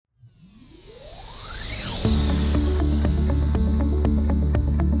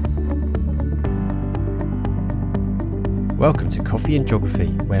Welcome to Coffee and Geography,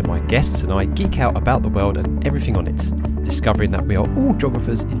 where my guests and I geek out about the world and everything on it, discovering that we are all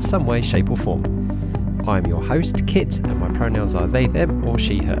geographers in some way, shape or form. I'm your host, Kit, and my pronouns are they, them or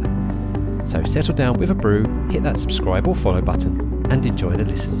she, her. So settle down with a brew, hit that subscribe or follow button, and enjoy the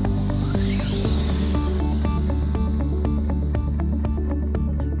listen.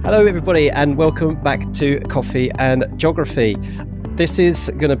 Hello everybody, and welcome back to Coffee and Geography. This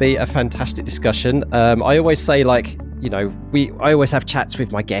is going to be a fantastic discussion. I always say, I always have chats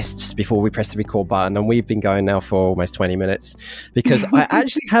with my guests before we press the record button, and we've been going now for almost 20 minutes because I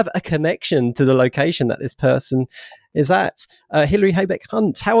actually have a connection to the location that this person is at. Hilary Habeck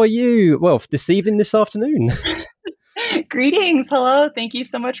Hunt, how are you? Well, this evening, this afternoon. Greetings. Hello. Thank you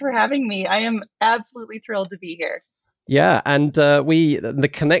so much for having me. I am absolutely thrilled to be here. Yeah, and the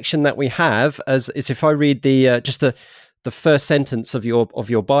connection that we have is if I read the first sentence of your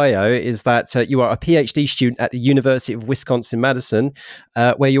bio is that you are a PhD student at the University of Wisconsin-Madison,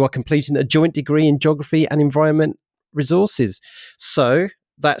 where you are completing a joint degree in geography and environment resources. So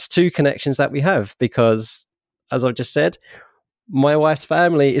that's two connections that we have because, as I've just said, my wife's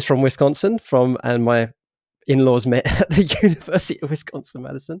family is from Wisconsin, and my in-laws met at the University of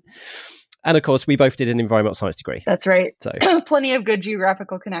Wisconsin-Madison. And of course, we both did an environmental science degree. That's right. So plenty of good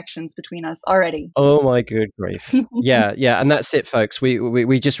geographical connections between us already. Oh my good grief. Yeah. And that's it, folks.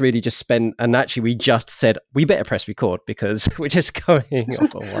 We just spent, and actually we just said, we better press record because we're just going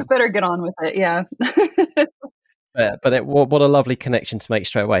off on one. Better get on with it, yeah. What a lovely connection to make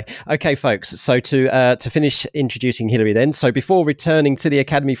straight away. Okay, folks. So to finish introducing Hilary then. So before returning to the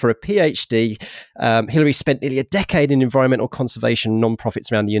Academy for a PhD, Hilary spent nearly a decade in environmental conservation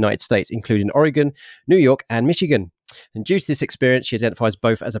nonprofits around the United States, including Oregon, New York, and Michigan. And due to this experience, she identifies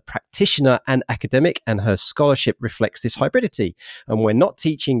both as a practitioner and academic, and her scholarship reflects this hybridity. And we're not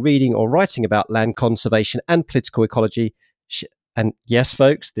teaching, reading, or writing about land conservation and political ecology. And yes,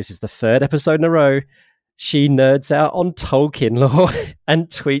 folks, this is the third episode in a row. She nerds out on Tolkien lore and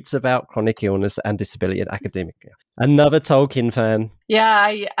tweets about chronic illness and disability in academia. Another Tolkien fan. Yeah,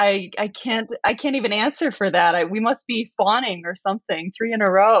 I can't even answer for that. We must be spawning or something. 3 in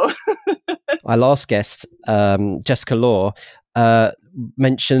a row. Our last guest, Jessica Law,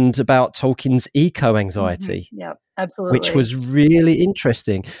 mentioned about Tolkien's eco-anxiety. Mm-hmm. Yep, absolutely. Which was really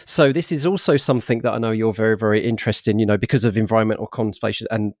interesting. So this is also something that I know you're very, very interested in, because of environmental conservation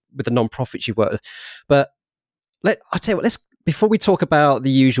and with the non-profits you work with. But I'll tell you what, before we talk about the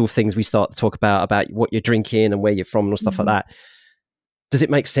usual things we start to talk about what you're drinking and where you're from and stuff like that, does it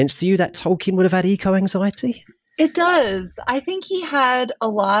make sense to you that Tolkien would have had eco-anxiety? It does. I think he had a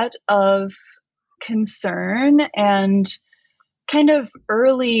lot of concern and kind of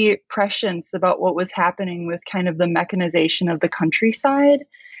early prescience about what was happening with kind of the mechanization of the countryside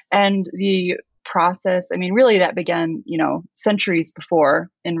and the process. I mean, really that began, centuries before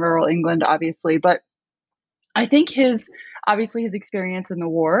in rural England, obviously. But I think his experience in the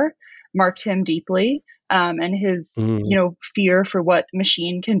war marked him deeply, and his, fear for what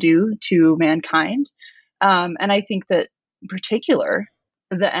machine can do to mankind. And I think that in particular,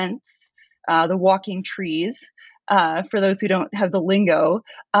 the Ents, the walking trees, for those who don't have the lingo,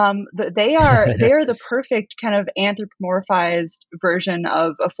 they are the perfect kind of anthropomorphized version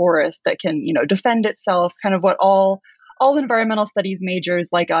of a forest that can, defend itself, kind of what all environmental studies majors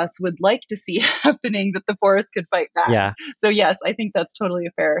like us would like to see happening, that the forest could fight back. Yeah. So yes, I think that's totally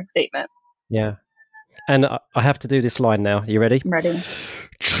a fair statement. Yeah. And I have to do this line now. You ready? I'm ready.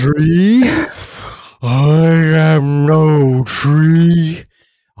 Tree, I am no tree.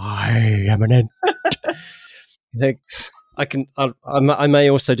 I am an ant. I may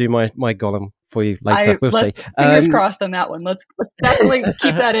also do my Gollum for you later. We'll see. Fingers crossed on that one. Let's definitely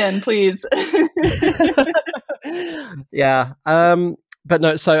keep that in, please. Yeah. But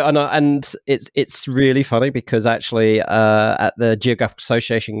no. So and it's really funny because actually at the Geographic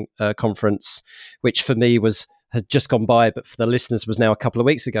Association conference, which for me had just gone by, but for the listeners was now a couple of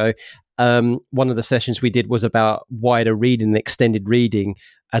weeks ago. One of the sessions we did was about wider reading and extended reading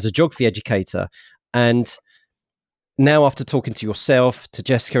as a geography educator, and now, after talking to yourself, to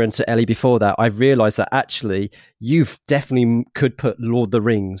Jessica, and to Ellie before that, I've realised that actually you've definitely could put Lord of the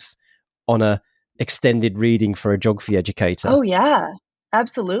Rings on a extended reading for a geography educator. Oh yeah,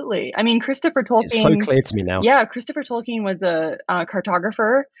 absolutely. I mean, Christopher Tolkien. It's so clear to me now. Yeah, Christopher Tolkien was a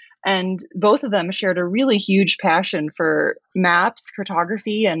cartographer, and both of them shared a really huge passion for maps,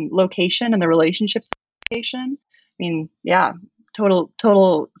 cartography, and location, and the relationships of location. I mean, yeah, total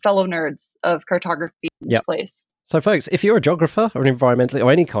fellow nerds of cartography in place. So, folks, if you're a geographer or an environmentalist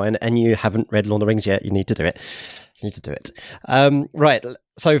or any kind and you haven't read Lord of the Rings yet, you need to do it. You need to do it. Right.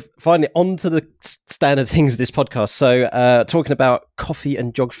 So finally, on to the standard things of this podcast. So talking about coffee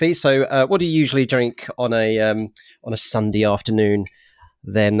and geography. So what do you usually drink on a Sunday afternoon?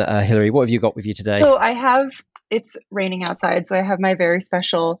 Then, Hilary, what have you got with you today? So it's raining outside, so I have my very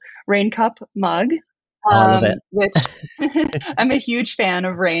special rain cup mug, I love it. which I'm a huge fan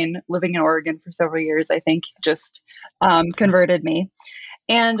of rain. Living in Oregon for several years, I think, just converted me.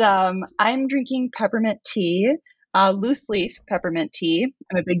 And I'm drinking peppermint tea, loose leaf peppermint tea.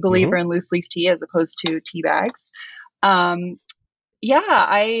 I'm a big believer in loose leaf tea as opposed to tea bags.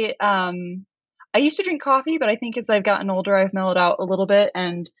 I used to drink coffee, but I think as I've gotten older, I've mellowed out a little bit,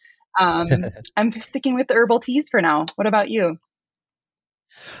 and I'm sticking with the herbal teas for now. What about you?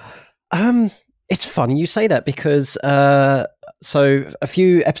 It's funny you say that because so a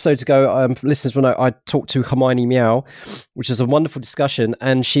few episodes ago, listeners will know I talked to Hermione Meow, which was a wonderful discussion,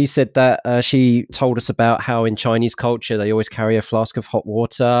 and she said that she told us about how in Chinese culture they always carry a flask of hot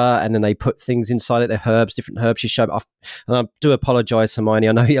water and then they put things inside it, their herbs, different herbs. She showed, and I do apologise, Hermione,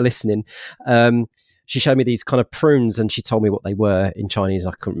 I know you're listening. She showed me these kind of prunes and she told me what they were in Chinese,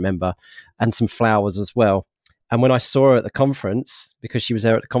 I couldn't remember, and some flowers as well. And when I saw her at the conference, because she was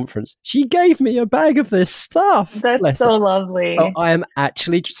there at the conference, she gave me a bag of this stuff. That's so lovely. So I am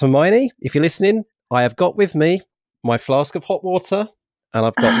actually, Hermione, if you're listening, I have got with me my flask of hot water, and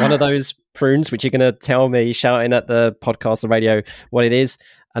I've got one of those prunes, which you're going to tell me, shouting at the podcast, the radio, what it is,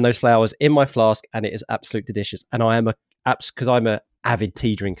 and those flowers in my flask, and it is absolutely delicious. And I am because I'm an avid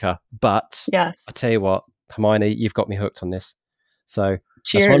tea drinker, but yes, I tell you what, Hermione, you've got me hooked on this. So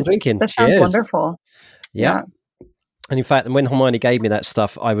cheers. That's what I'm drinking. That sounds wonderful. Yeah. And in fact, when Hermione gave me that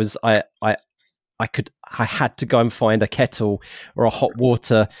stuff, I had to go and find a kettle or a hot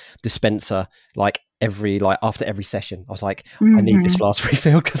water dispenser after every session. I was like, I need this flask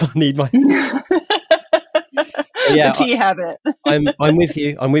refill because I need my So, yeah, the tea habit. I'm with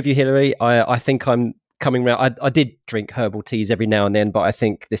you. I'm with you, Hilary. I think I'm coming around. I did drink herbal teas every now and then, but I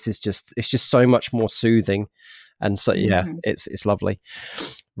think it's just so much more soothing. And so, it's lovely.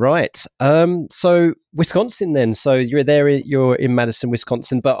 Right. So Wisconsin then. So you're in Madison,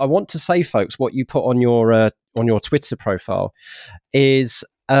 Wisconsin. But I want to say, folks, what you put on your Twitter profile is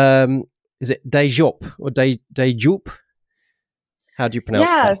it Dejop or Dejup? How do you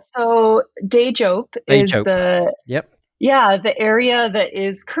pronounce that? Yeah, so Dejop is the the area that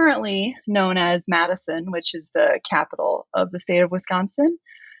is currently known as Madison, which is the capital of the state of Wisconsin.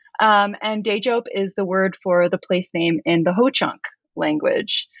 And Dejop is the word for the place name in the Ho-Chunk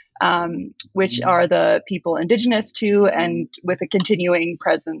language, which are the people indigenous to and with a continuing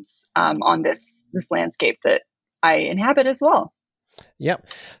presence on this landscape that I inhabit as well. Yep.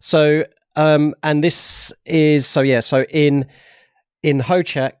 So, and this is so in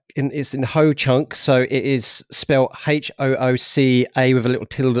Ho-Chunk. It's in Ho-Chunk, so it is spelled Hooca with a little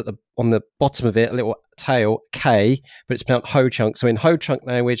tilde on the bottom of it, a little tail K, but it's spelled Ho-Chunk. So in Ho-Chunk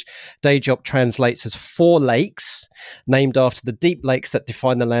language, Dejop translates as 4 lakes, named after the deep lakes that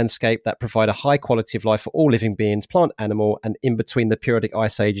define the landscape that provide a high quality of life for all living beings, plant, animal, and in between the periodic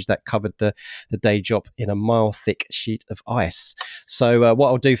ice ages that covered the Dejop in a mile-thick sheet of ice. So what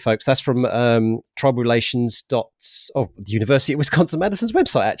I'll do, folks, that's from Tribal Relations. The University of Wisconsin-Madison's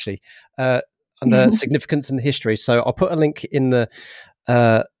website, actually, under significance and history. So I'll put a link in the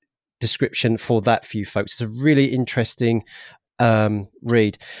description for that for you folks. It's a really interesting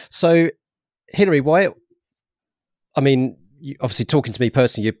read. So, Hilary, why? I mean, obviously, talking to me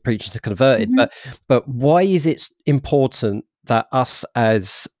personally, you're preaching to converted, but why is it important that us,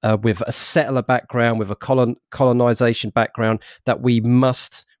 as with a settler background, with a colonization background, that we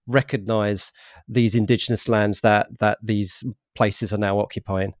must recognize these indigenous lands that these places are now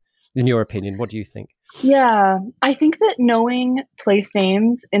occupying? In your opinion, what do you think? Yeah, I think that knowing place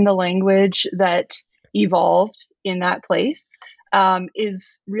names in the language that evolved in that place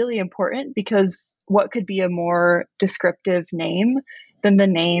is really important, because what could be a more descriptive name than the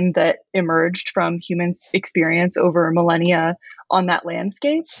name that emerged from human experience over millennia on that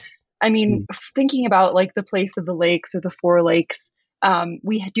landscape? I mean, thinking about like the place of the lakes or the 4 lakes,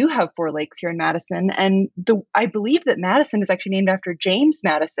 we do have 4 lakes here in Madison, and I believe that Madison is actually named after James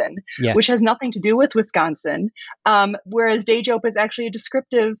Madison, which has nothing to do with Wisconsin, whereas Dejop is actually a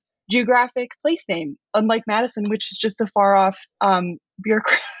descriptive geographic place name, unlike Madison, which is just a far-off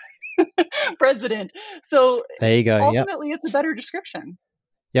bureaucrat president. So there you go. Ultimately, it's a better description.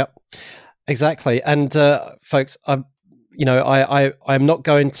 Yep, exactly. And folks, I'm not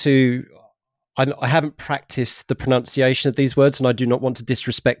going to. I haven't practiced the pronunciation of these words, and I do not want to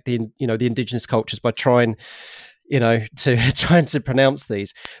disrespect the indigenous cultures by trying, to trying to pronounce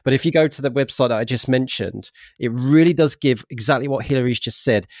these. But if you go to the website that I just mentioned, it really does give exactly what Hilary's just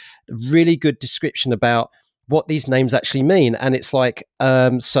said. A really good description about what these names actually mean. And it's like,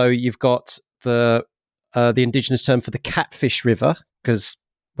 so you've got the indigenous term for the Catfish River, because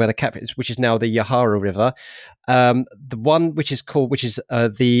where the catfish, which is now the Yahara River, the one which is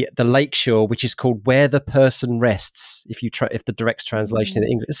the lakeshore, which is called Where the Person Rests. If the direct translation in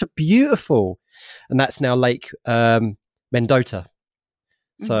English, it's a beautiful, and that's now Lake Mendota.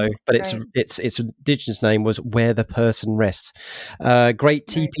 So, but its indigenous name was Where the Person Rests. Great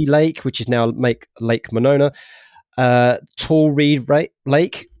Teepee Lake, which is now Lake Monona. Tall Reed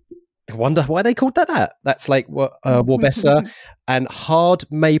Lake. I wonder why they called that. That's Lake Wabessa. And Hard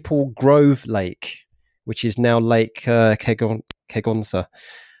Maple Grove Lake, which is now Lake Kegonsa.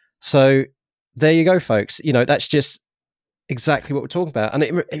 So there you go, folks. That's just exactly what we're talking about. And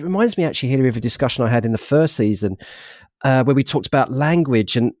it reminds me actually, Hilary, of a discussion I had in the first season where we talked about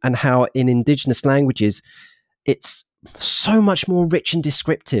language and how in indigenous languages, it's so much more rich and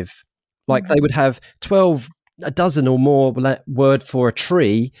descriptive. Like they would have a dozen or more word for a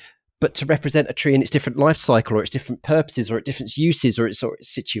tree, but to represent a tree in its different life cycle or its different purposes or its different uses or its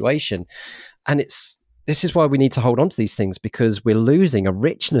situation. And this is why we need to hold on to these things, because we're losing a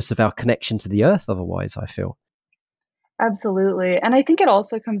richness of our connection to the earth otherwise, I feel. Absolutely. And I think it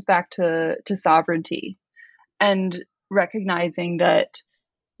also comes back to sovereignty and recognizing that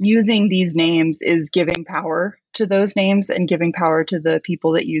using these names is giving power to those names and giving power to the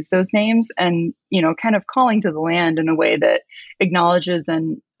people that use those names, and kind of calling to the land in a way that acknowledges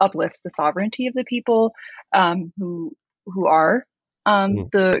and uplifts the sovereignty of the people who are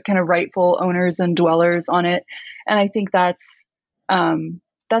the kind of rightful owners and dwellers on it. And I think that's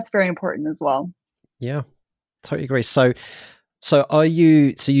very important as well. Yeah, totally agree. So are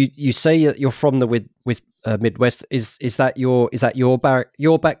you? So you say you're from the Midwest. Is that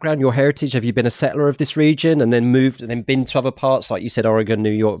your background, your heritage? Have you been a settler of this region and then moved and then been to other parts, like you said, Oregon,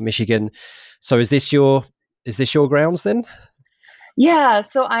 New York, Michigan? So is this your grounds then? Yeah,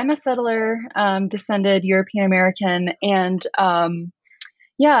 so I'm a settler, descended European American, and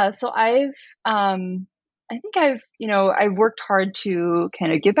so I've worked hard to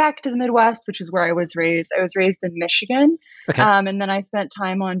kind of give back to the Midwest, which is where I was raised. I was raised in Michigan, okay. And then I spent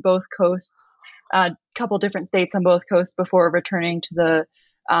time on both coasts, a couple different states on both coasts before returning to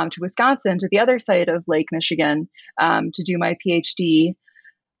Wisconsin, to the other side of Lake Michigan, to do my PhD.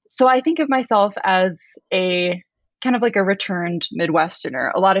 So I think of myself as a kind of like a returned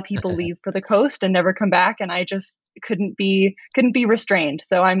Midwesterner. A lot of people leave for the coast and never come back, and I just couldn't be restrained.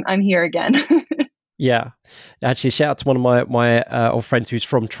 So I'm here again. Yeah, actually, shout out to one of my old friends who's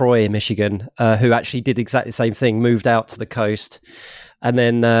from Troy, Michigan, who actually did exactly the same thing, moved out to the coast, and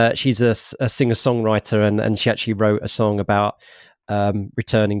then she's a singer-songwriter, and she actually wrote a song about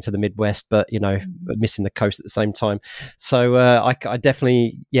returning to the Midwest, but missing the coast at the same time. So I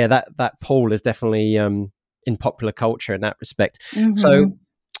definitely, that Paul is definitely in popular culture in that respect. So,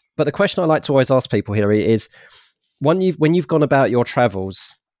 but the question I like to always ask people, Hilary, is when you've gone about your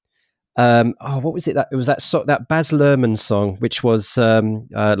travels. What was it? That Baz Luhrmann song, which was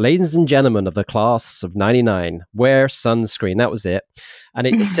 "Ladies and Gentlemen of the Class of '99, Wear Sunscreen." That was it, and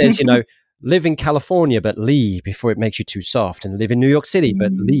it says, live in California, but leave before it makes you too soft, and live in New York City,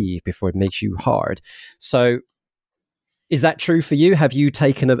 but leave before it makes you hard. So, is that true for you? Have you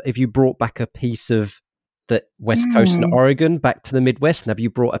brought back a piece of the West Coast in Oregon back to the Midwest, and have you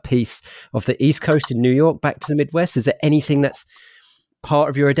brought a piece of the East Coast in New York back to the Midwest? Is there anything that's part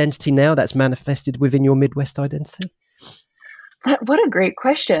of your identity now that's manifested within your Midwest identity? What a great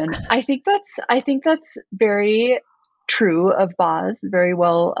question. I think that's very true of Boz, very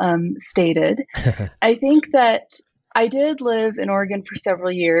well stated. I think that I did live in Oregon for several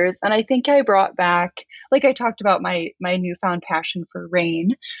years, and I think I brought back, like I talked about, my newfound passion for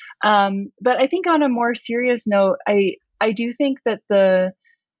rain. But I think on a more serious note, I do think that the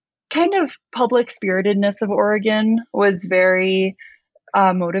kind of public spiritedness of Oregon was very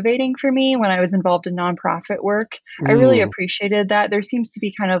motivating for me when I was involved in nonprofit work. I really appreciated that. There seems to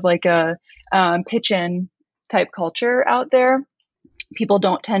be kind of like a pitch-in type culture out there. People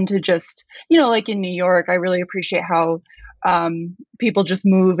don't tend to just, like in New York, I really appreciate how people just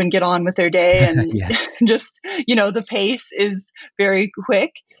move and get on with their day, and just, the pace is very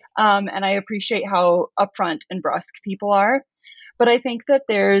quick. And I appreciate how upfront and brusque people are. But I think that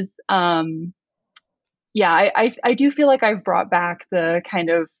there's I do feel like I've brought back the kind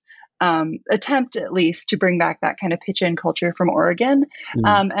of attempt, at least, to bring back that kind of pitch-in culture from Oregon.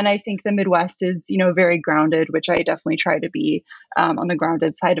 And I think the Midwest is, very grounded, which I definitely try to be on the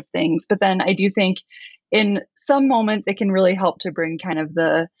grounded side of things. But then I do think in some moments it can really help to bring kind of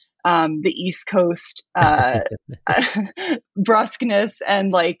the East Coast brusqueness,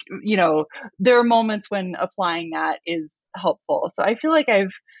 and like, there are moments when applying that is helpful. So I feel like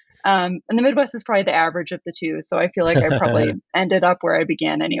and the Midwest is probably the average of the two. So I feel like I probably ended up where I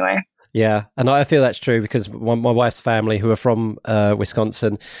began anyway. Yeah, and I feel that's true because my wife's family, who are from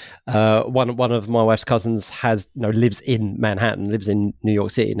Wisconsin, one of my wife's cousins lives in Manhattan, lives in New York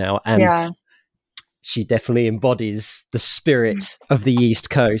City now, and she definitely embodies the spirit of the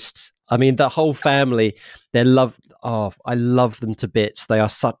East Coast. I mean, the whole family, I love them to bits. They are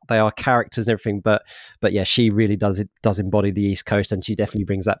characters and everything, but yeah, she really does embody the East Coast, and she definitely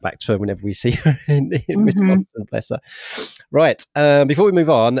brings that back to her whenever we see her in Wisconsin. Bless her. Right. Before we move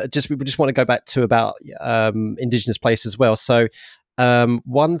on, we just want to go back to about Indigenous place as well. So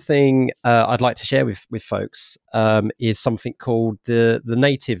one thing I'd like to share with folks is something called the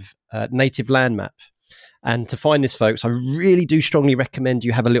native land map. And to find this, folks, I really do strongly recommend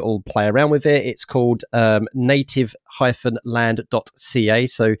you have a little play around with it. It's called native-land.ca.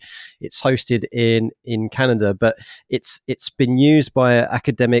 So it's hosted in Canada, but it's been used by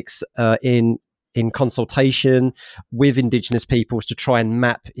academics in consultation with Indigenous peoples to try and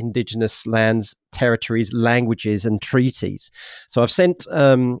map Indigenous lands, territories, languages, and treaties. So I've sent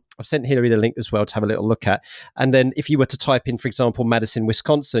Hilary the link as well to have a little look at. And then if you were to type in, for example, Madison,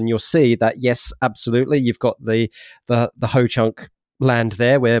 Wisconsin, you'll see that, yes, absolutely, you've got the Ho-Chunk land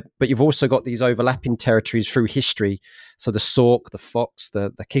there, but you've also got these overlapping territories through history. So the Sauk, the Fox,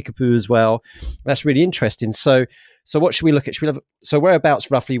 the Kickapoo as well. That's really interesting. So what should we look at? So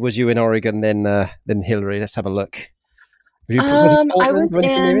whereabouts roughly was you in Oregon then Hilary? Let's have a look. I was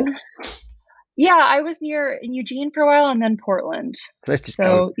I was near in Eugene for a while, and then Portland.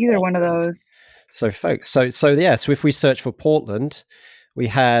 So either one of those. So folks, so if we search for Portland, we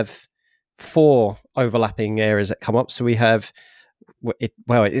have 4 overlapping areas that come up. So we have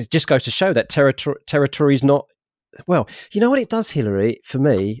it just goes to show that territory is not, well, you know what it does, Hilary, for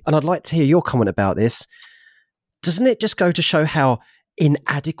me, and I'd like to hear your comment about this. Doesn't it just go to show how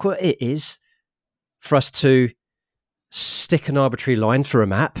inadequate it is for us to stick an arbitrary line for a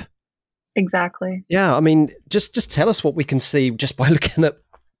map? Exactly. Yeah, I mean, just tell us what we can see just by looking at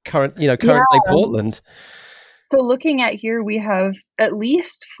current day Portland. So looking at here, we have at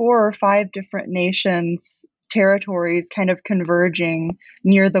least 4 or 5 different nations, territories kind of converging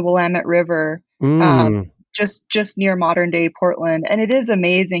near the Willamette River, just near modern day Portland. And it is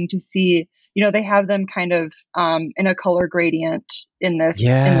amazing to see, they have them kind of in a color gradient in this GIS.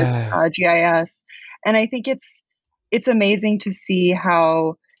 And I think it's amazing to see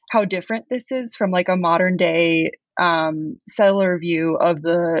how different this is from like a modern day settler view of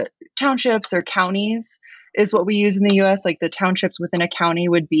the townships or counties is what we use in the US. Like the townships within a county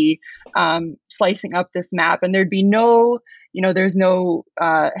would be slicing up this map, and there'd be no, there's no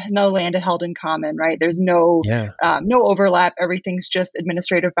land held in common, right? There's no overlap. Everything's just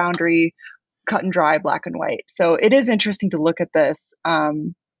administrative boundary, cut and dry, black and white. So it is interesting to look at this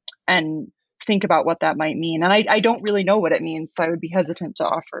and think about what that might mean. And I don't really know what it means, so I would be hesitant to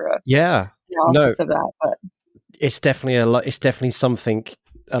offer a analysis of that. But it's definitely it's definitely something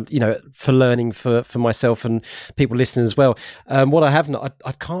for learning for myself and people listening as well. What I have not,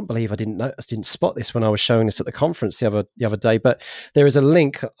 I can't believe I didn't spot this when I was showing this at the conference the other day. But there is a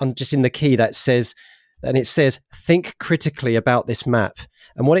link just in the key that says. And it says, think critically about this map.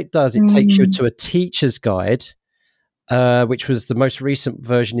 And what it does, it takes you to a teacher's guide, which was the most recent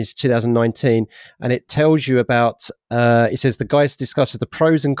version is 2019. And it tells you about, it says the guide discusses the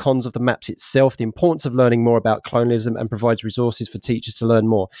pros and cons of the maps itself, the importance of learning more about colonialism, and provides resources for teachers to learn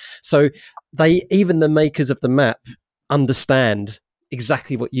more. So even the makers of the map understand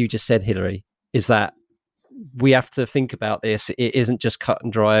exactly what you just said, Hilary, is that we have to think about this. It isn't just cut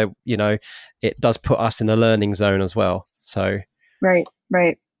and dry, it does put us in a learning zone as well. So right.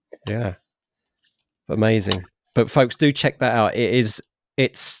 Yeah. Amazing. But folks, do check that out.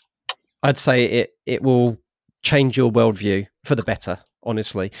 I'd say it will change your worldview for the better,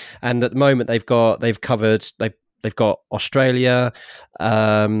 honestly. And at the moment they've got Australia,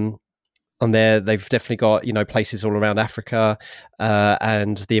 on there. They've definitely got, places all around Africa,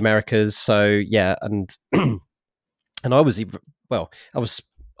 and the Americas. So yeah. And, and I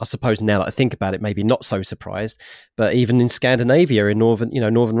suppose now that I think about it, maybe not so surprised, but even in Scandinavia, in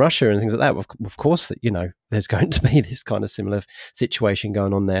northern Russia and things like that, of course, there's going to be this kind of similar situation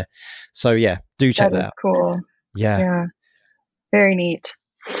going on there. So yeah, do check that out. That is cool. Yeah. Very neat.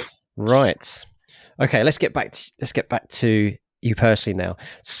 Right. Okay. Let's get back to you personally now.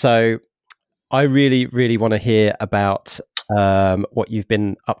 So I really, really want to hear about what you've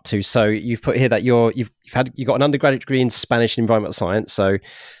been up to. So you've put here that you've got an undergraduate degree in Spanish and environmental science,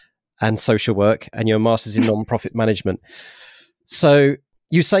 and social work, and your master's in non-profit management. So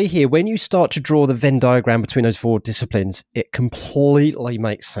you say here, when you start to draw the Venn diagram between those 4 disciplines, it completely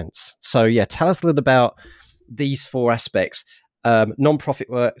makes sense. So yeah, tell us a little about these 4 aspects: non-profit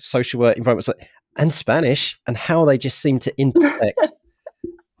work, social work, environmental science, and Spanish, and how they just seem to intersect.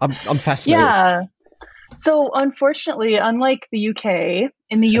 I'm fascinated. Yeah. So unfortunately, unlike the UK,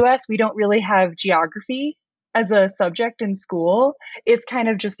 in the US, we don't really have geography as a subject in school. It's kind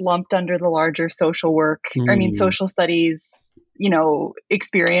of just lumped under the larger social work, social studies,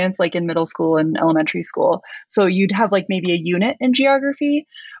 experience, like in middle school and elementary school. So you'd have like maybe a unit in geography,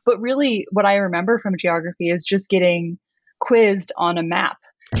 but really what I remember from geography is just getting quizzed on a map.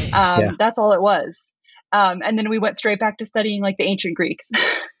 That's all it was. And then we went straight back to studying like the ancient Greeks.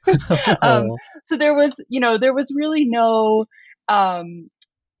 So there was really no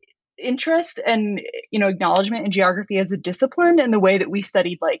interest and acknowledgement in geography as a discipline in the way that we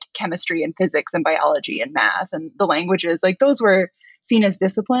studied like chemistry and physics and biology and math and the languages. Like those were seen as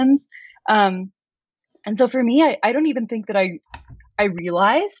disciplines. And so for me, I don't even think that I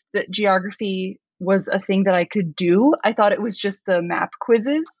realized that geography was a thing that I could do. I thought it was just the map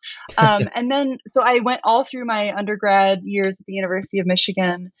quizzes. And then, so I went all through my undergrad years at the University of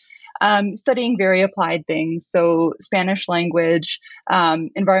Michigan, studying very applied things. So Spanish language,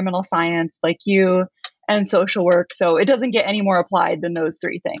 environmental science like you, and social work. So it doesn't get any more applied than those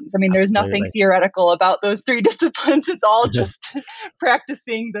 3 things. I mean, there's nothing theoretical about those 3 disciplines. It's all just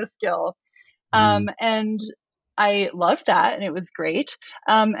practicing the skill. And I loved that, and it was great.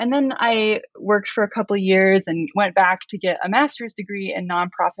 And then I worked for a couple of years and went back to get a master's degree in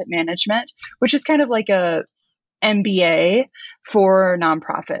nonprofit management, which is kind of like a MBA for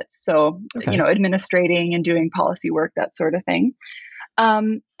nonprofits. So, administrating and doing policy work, that sort of thing.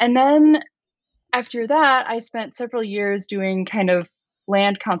 And then after that, I spent several years doing kind of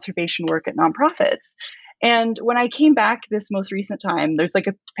land conservation work at nonprofits. And when I came back this most recent time, there's like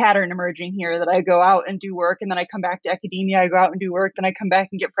a pattern emerging here that I go out and do work, and then I come back to academia, I go out and do work, then I come back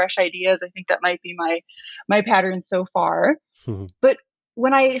and get fresh ideas. I think that might be my pattern so far. But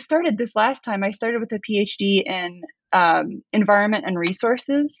when I started this last time, I started with a PhD in environment and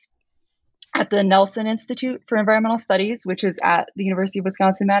resources at the Nelson Institute for Environmental Studies, which is at the University of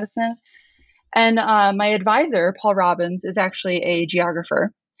Wisconsin-Madison. And my advisor, Paul Robbins, is actually a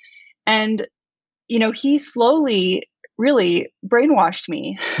geographer. And he slowly really brainwashed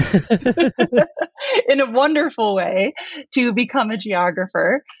me in a wonderful way to become a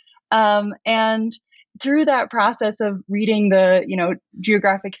geographer. And through that process of reading the,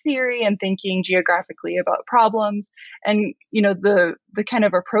 geographic theory and thinking geographically about problems and, the kind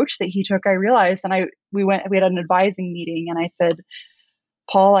of approach that he took, I realized, and we had an advising meeting, and I said,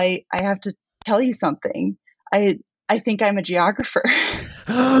 Paul, I have to tell you something. I think I'm a geographer.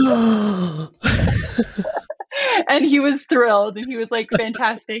 And he was thrilled, and he was like,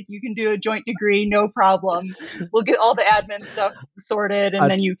 fantastic, you can do a joint degree, no problem. We'll get all the admin stuff sorted, and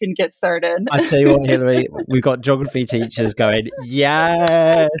then you can get started. I tell you what, Hilary, we've got geography teachers going,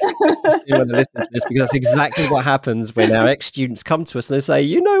 yes. You want to listen to this, because that's exactly what happens when our ex-students come to us and they say,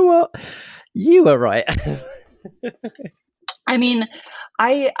 you know what, you were right. I mean,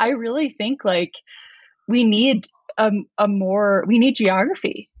 I really think like we need we need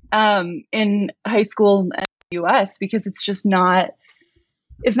geography in high school and US, because it's just not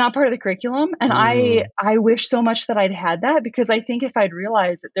part of the curriculum. And I wish so much that I'd had that, because I think if I'd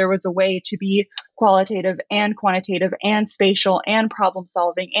realized that there was a way to be qualitative and quantitative and spatial and problem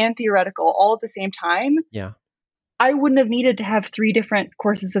solving and theoretical all at the same time, I wouldn't have needed to have 3 different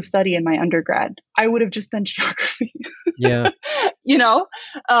courses of study in my undergrad. I would have just done geography. And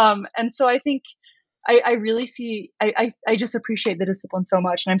so I think I really see, I just appreciate the discipline so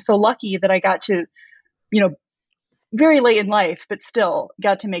much. And I'm so lucky that I got to, very late in life, but still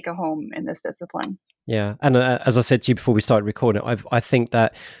got to make a home in this discipline. Yeah. And as I said to you before we started recording, I think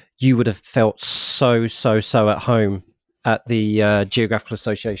that you would have felt so at home at the Geographical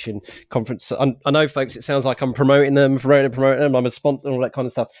Association conference. I know, folks, it sounds like I'm promoting them, I'm a sponsor and all that kind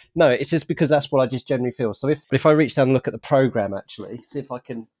of stuff. No, it's just because that's what I just generally feel. So if I reach down and look at the program, actually, see if I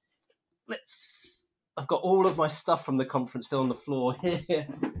can, I've got all of my stuff from the conference still on the floor here.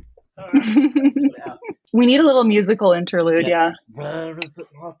 We need a little musical interlude, yeah. Where is it,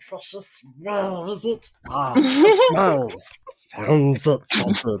 my precious? Where is it? No, found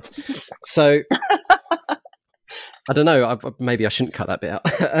it. So, I don't know. Maybe I shouldn't cut that bit out.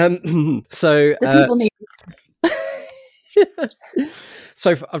 So, the people need.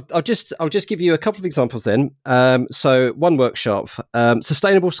 So I'll just give you a couple of examples then. So one workshop,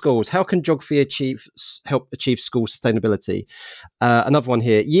 sustainable schools. How can geography help achieve school sustainability? Another one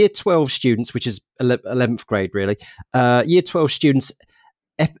here, year 12 students, which is 11th grade really. Year 12 students,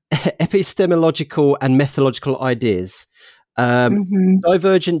 epistemological and methodological ideas.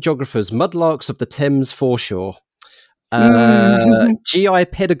 Divergent geographers, mudlarks of the Thames foreshore. GI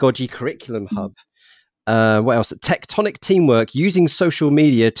pedagogy curriculum hub. What else? Tectonic teamwork, using social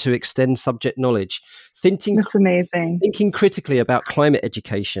media to extend subject knowledge. That's amazing. Thinking critically about climate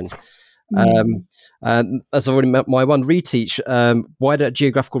education. As I already met my one, reteach, wider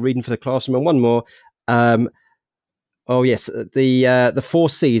geographical reading for the classroom, and one more. The 4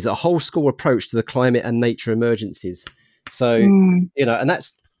 C's, a whole school approach to the climate and nature emergencies. So, and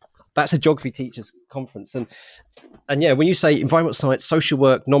that's a geography teachers conference. And yeah, when you say environmental science, social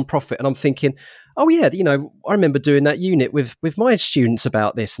work, non-profit, and I'm thinking, oh yeah, I remember doing that unit with my students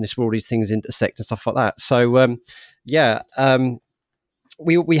about this, and it's where all these things intersect and stuff like that. So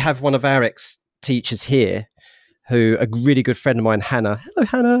we have one of our ex-teachers here, who a really good friend of mine, Hannah. Hello,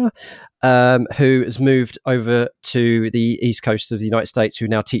 Hannah. Who has moved over to the East Coast of the United States, who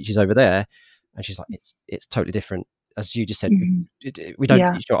now teaches over there, and she's like, it's totally different. As you just said, we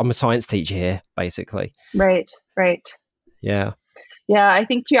don't teach. I'm a science teacher here, basically. Right. Yeah. I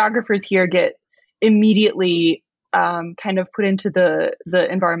think geographers here get immediately kind of put into the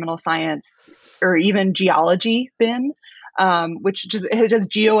environmental science or even geology bin, which just it has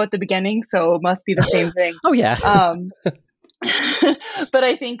geo at the beginning, so it must be the same thing. Oh yeah. But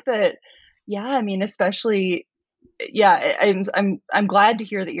I think that, especially. I'm glad to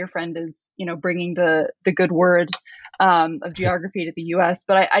hear that your friend is, bringing the good word of geography to the U.S.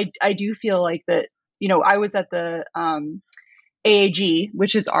 But I do feel like that, I was at the AAG,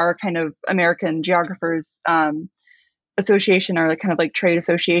 which is our kind of American Geographers Association, or kind of like trade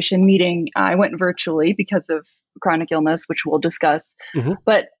association meeting. I went virtually because of chronic illness, which we'll discuss.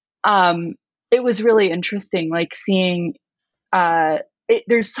 But it was really interesting, like seeing.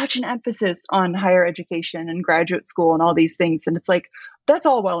 There's such an emphasis on higher education and graduate school and all these things. And it's like, that's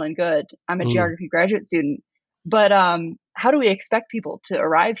all well and good. I'm a geography graduate student, but how do we expect people to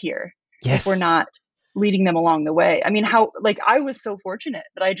arrive here if we're not leading them along the way? I mean, I was so fortunate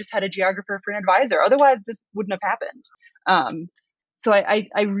that I just had a geographer for an advisor. Otherwise this wouldn't have happened. So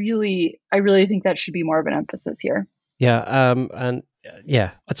I really think that should be more of an emphasis here. Yeah.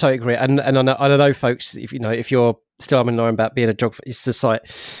 I totally agree. And I know folks, if you're still umming and ahhing about being a geographer, it's just like,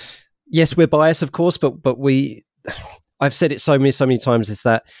 yes, we're biased, of course, but I've said it so many times, is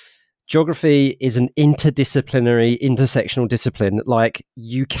that geography is an interdisciplinary, intersectional discipline. Like,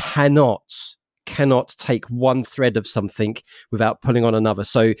 you cannot take one thread of something without pulling on another.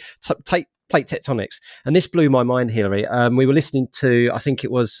 So take plate tectonics, and this blew my mind, Hilary. We were listening to, I think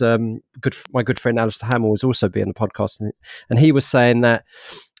it was my good friend Alistair Hamill was also being on the podcast, and he was saying that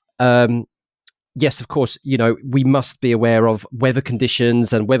yes, of course, we must be aware of weather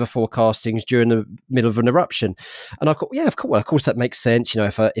conditions and weather forecastings during the middle of an eruption. And I thought, yeah, of course that makes sense.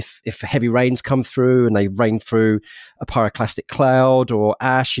 If heavy rains come through and they rain through a pyroclastic cloud or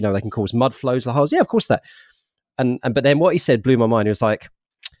ash, they can cause mud flows, lahars. Yeah, of course that. But then what he said blew my mind. He was like,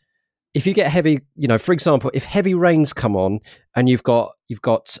 if you get heavy, for example, if heavy rains come on and you've got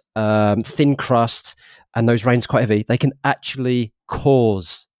thin crust and those rains quite heavy, they can actually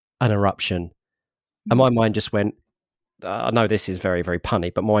cause an eruption. And my mind just went, I know this is very, very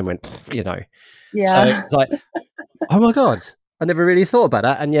punny, but mine went, Yeah. So it's like, oh my God, I never really thought about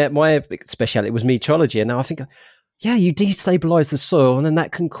that. And yet my speciality was meteorology. And now I think, yeah, you destabilize the soil and then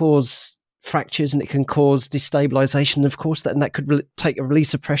that can cause fractures and it can cause destabilization, of course, and that could take a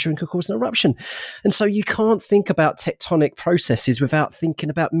release of pressure and could cause an eruption. And so you can't think about tectonic processes without thinking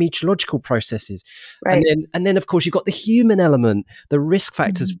about meteorological processes. Right. And then of course you've got the human element, the risk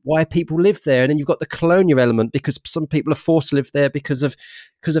factors, why people live there, and then you've got the colonial element, because some people are forced to live there because of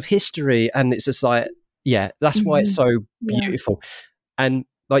history. And it's just like, yeah, that's why it's so beautiful. And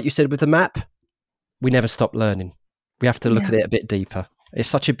like you said with the map, we never stop learning. We have to look at it a bit deeper. It's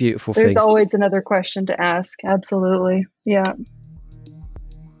such a beautiful thing. There's always another question to ask. Absolutely. Yeah.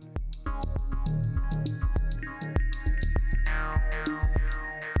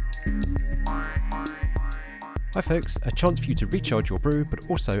 Hi folks, a chance for you to recharge your brew, but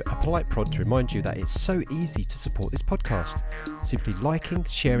also a polite prod to remind you that it's so easy to support this podcast. Simply liking,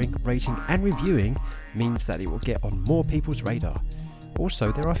 sharing, rating and reviewing means that it will get on more people's radar.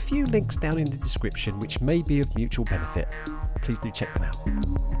 Also, there are a few links down in the description which may be of mutual benefit. Please do check them out.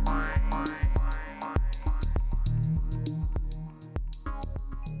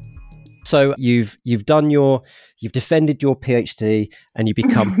 So you've defended your PhD and you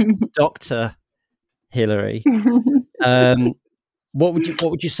become Dr. Hilary. What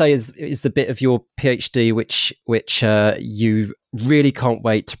would you say is the bit of your PhD which you really can't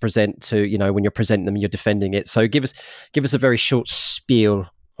wait to present to, when you're presenting them and you're defending it? So give us a very short spiel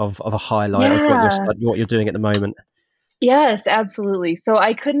of a highlight of what you're doing at the moment. Yes, absolutely. So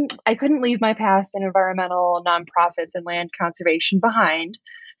I couldn't leave my past in environmental nonprofits and land conservation behind.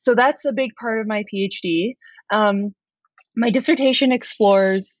 So that's a big part of my PhD. My dissertation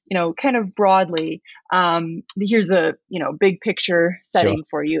explores, kind of broadly. Here's a, big picture setting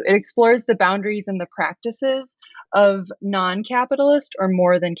for you. It explores the boundaries and the practices of non-capitalist or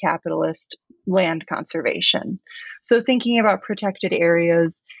more than capitalist land conservation. So thinking about protected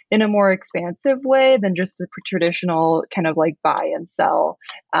areas in a more expansive way than just the traditional kind of like buy and sell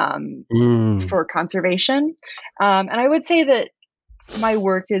for conservation. And I would say that my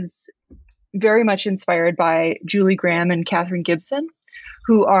work is very much inspired by Julie Graham and Katherine Gibson,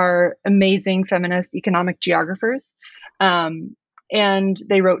 who are amazing feminist economic geographers. And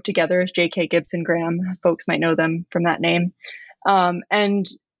they wrote together as J.K. Gibson Graham. Folks might know them from that name. And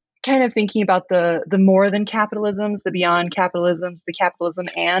kind of thinking about the more than capitalisms, the beyond capitalisms, the capitalism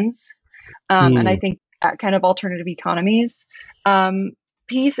ands. And I think that kind of alternative economies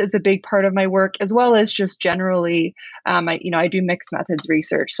piece is a big part of my work, as well as just generally, I do mixed methods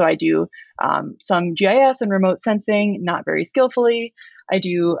research. So I do some GIS and remote sensing, not very skillfully. I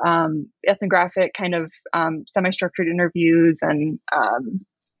do ethnographic kind of semi-structured interviews and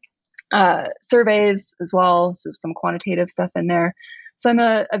surveys as well. So some quantitative stuff in there. So I'm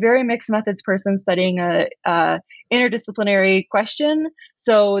a very mixed methods person studying a interdisciplinary question.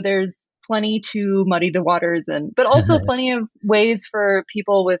 So there's plenty to muddy the waters but also plenty of ways for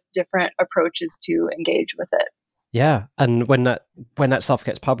people with different approaches to engage with it. Yeah, and when that stuff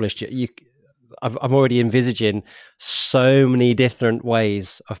gets published, I'm already envisaging so many different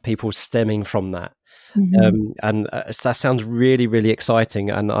ways of people stemming from that, and that sounds really, really exciting.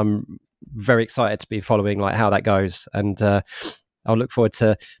 And I'm very excited to be following like how that goes, and I'll look forward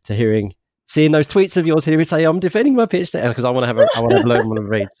to seeing those tweets of yours here who say I'm defending my PhD, because I want to have a load more to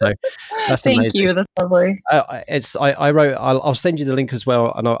read. So that's amazing. Thank you. That's lovely. I wrote. I'll send you the link as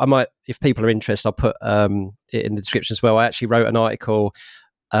well, and I might, if people are interested, I'll put it in the description as well. I actually wrote an article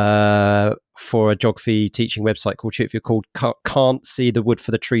for a geography teaching website called "Can't See the Wood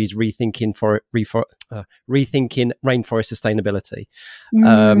for the Trees: Rethinking Rainforest Sustainability,"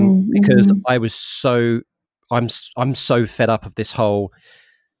 because I was I'm so fed up of this whole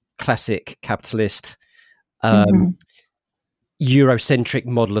classic capitalist Eurocentric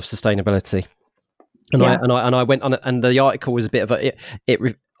model of sustainability, and I went on it, and the article was a bit of I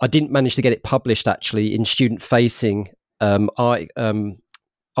didn't manage to get it published actually in student facing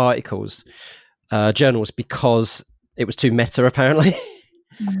articles, journals, because it was too meta apparently.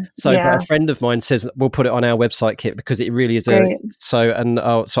 So but a friend of mine says we'll put it on our website, Kit, because it really is so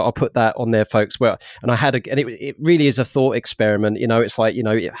I'll put that on there, folks. Well, and it really is a thought experiment. It's like,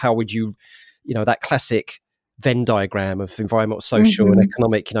 how would you, that classic Venn diagram of environmental, social, and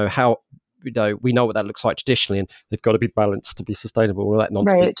economic. How we know what that looks like traditionally, and they've got to be balanced to be sustainable. All that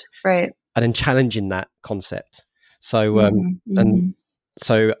nonsense, right? And then challenging that concept. So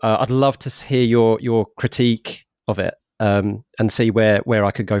so I'd love to hear your critique of it. And see where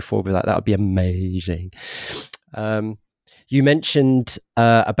I could go forward with that. That would be amazing. You mentioned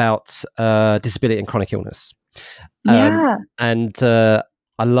about disability and chronic illness. And I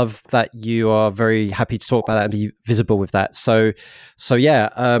love that you are very happy to talk about that and be visible with that. So yeah,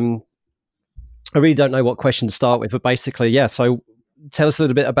 I really don't know what question to start with, but basically, so tell us a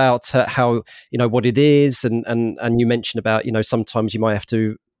little bit about how, what it is. And you mentioned about, sometimes you might have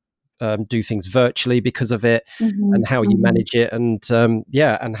to do things virtually because of it, and how you manage it, and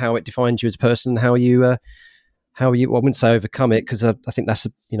and how it defines you as a person, how you I wouldn't say overcome it, because I think that's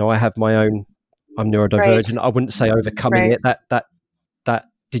I have my own, I'm neurodivergent. I wouldn't say overcoming it, that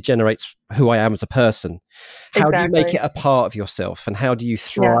degenerates who I am as a person. How do you make it a part of yourself, and how do you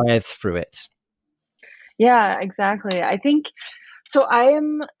thrive through it? Yeah, exactly. I think so.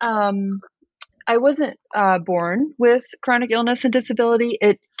 I wasn't born with chronic illness and disability.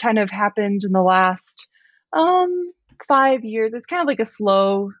 It kind of happened in the last 5 years. It's kind of like a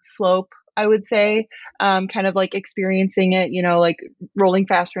slow slope, I would say, kind of like experiencing it, like rolling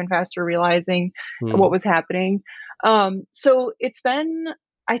faster and faster, realizing what was happening. So it's been,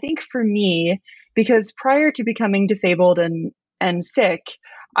 I think for me, because prior to becoming disabled and sick,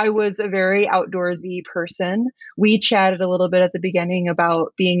 I was a very outdoorsy person. We chatted a little bit at the beginning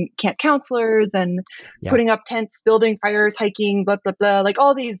about being camp counselors and putting up tents, building fires, hiking, blah, blah, blah, like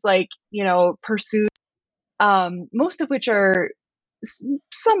all these like, pursuits, most of which are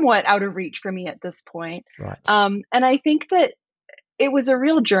somewhat out of reach for me at this point. Right. And I think that it was a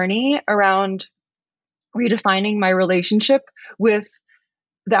real journey around redefining my relationship with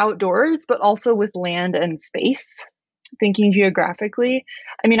the outdoors, but also with land and space, thinking geographically.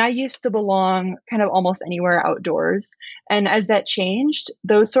 I mean, I used to belong kind of almost anywhere outdoors. And as that changed,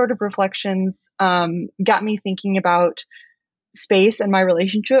 those sort of reflections got me thinking about space and my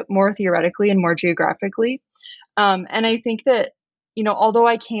relationship more theoretically and more geographically. And I think that, although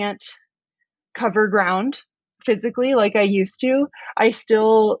I can't cover ground physically like I used to, I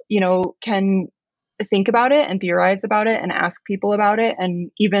still, can think about it and theorize about it and ask people about it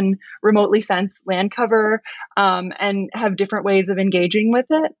and even remotely sense land cover, and have different ways of engaging with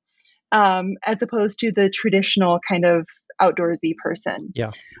it, as opposed to the traditional kind of outdoorsy person.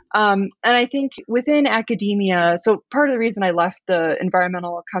 Yeah. And I think within academia, so part of the reason I left the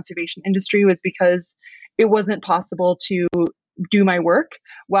environmental conservation industry was because it wasn't possible to do my work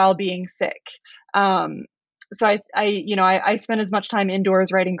while being sick. So I spent as much time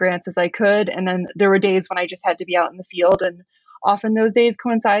indoors writing grants as I could. And then there were days when I just had to be out in the field. And often those days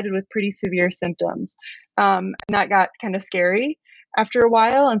coincided with pretty severe symptoms. And that got kind of scary after a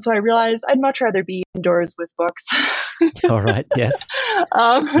while. And so I realized I'd much rather be indoors with books. All right. Yes.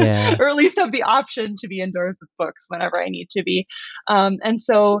 Or at least have the option to be indoors with books whenever I need to be. And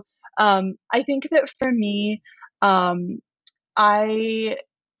so I think that for me,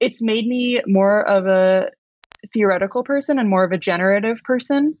 it's made me more of a theoretical person and more of a generative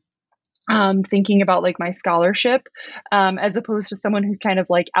person, thinking about like my scholarship, as opposed to someone who's kind of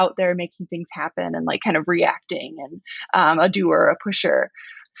like out there making things happen and like kind of reacting and a doer, a pusher.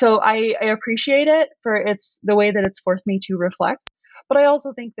 So I appreciate it for the way that it's forced me to reflect, but I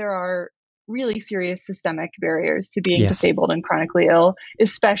also think there are really serious systemic barriers to being disabled and chronically ill,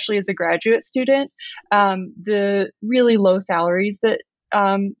 especially as a graduate student. The really low salaries that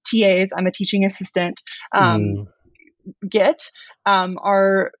TAs, I'm a teaching assistant, get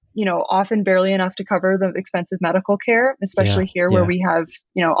are often barely enough to cover the expensive medical care, especially here where we have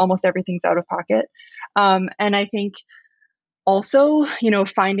almost everything's out of pocket. And I think also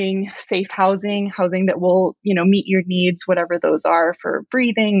finding safe housing that will meet your needs, whatever those are, for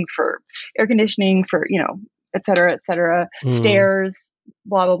breathing, for air conditioning, for et cetera, stairs,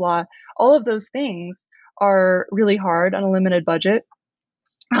 blah blah blah, all of those things are really hard on a limited budget.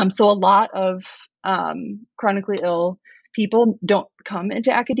 So a lot of chronically ill people don't come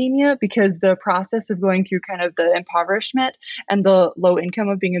into academia because the process of going through kind of the impoverishment and the low income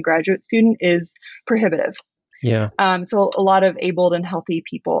of being a graduate student is prohibitive. Yeah. So a lot of abled and healthy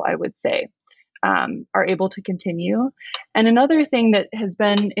people, I would say, are able to continue. And another thing that has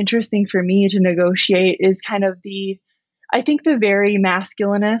been interesting for me to negotiate is kind of I think the very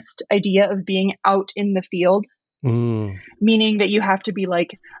masculinist idea of being out in the field, meaning that you have to be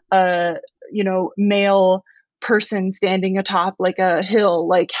like a, male person standing atop like a hill,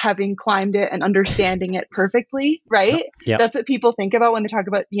 like having climbed it and understanding it perfectly, right? Yep. That's what people think about when they talk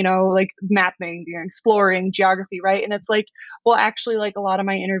about, like mapping, exploring geography, right? And it's like, well, actually, like a lot of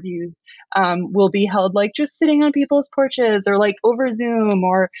my interviews will be held like just sitting on people's porches or like over Zoom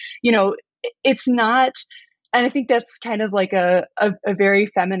or, it's not. And I think that's kind of like a very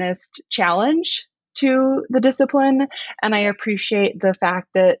feminist challenge to the discipline. And I appreciate the fact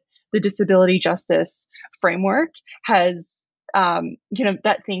that the disability justice framework has,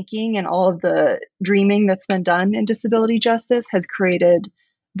 that thinking and all of the dreaming that's been done in disability justice has created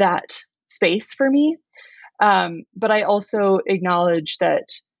that space for me. But I also acknowledge that,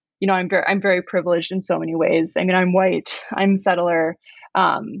 I'm very privileged in so many ways. I mean, I'm white, I'm settler,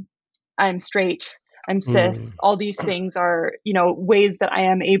 I'm straight, I'm cis. All these things are, ways that I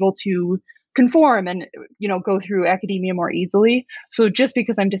am able to conform and, go through academia more easily. So just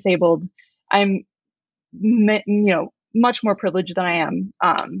because I'm disabled, I'm, much more privileged than I am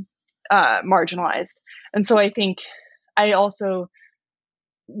marginalized. And so I think I also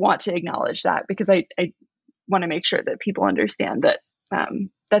want to acknowledge that because I want to make sure that people understand that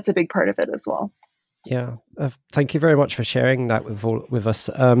that's a big part of it as well. Yeah, thank you very much for sharing that with us.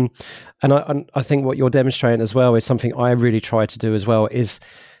 And I think what you're demonstrating as well is something I really try to do as well. Is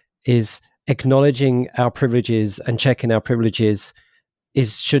acknowledging our privileges and checking our privileges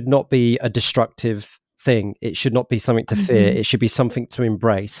should not be a destructive thing. It should not be something to fear. It should be something to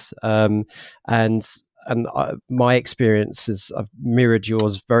embrace. And my experience is I've mirrored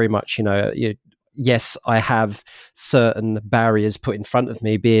yours very much. yes, I have certain barriers put in front of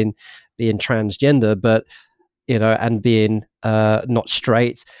me, being transgender, but and being not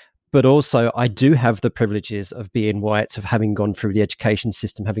straight. But also, I do have the privileges of being white, of having gone through the education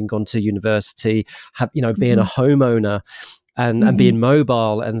system, having gone to university, being a homeowner, and being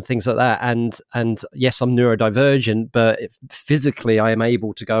mobile and things like that. And yes, I'm neurodivergent, but physically, I am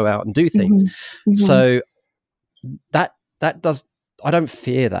able to go out and do things. So that does. I don't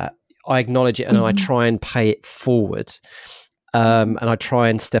fear that. I acknowledge it, and I try and pay it forward. And I try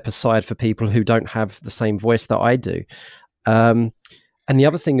and step aside for people who don't have the same voice that I do. And the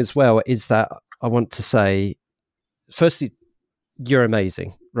other thing as well is that I want to say, firstly, you're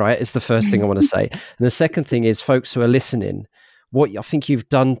amazing, right? It's the first thing I want to say. And the second thing is, folks who are listening, what I think you've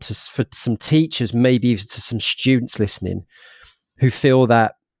done for some teachers, maybe even to some students listening, who feel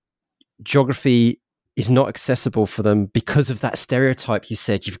that geography is not accessible for them because of that stereotype you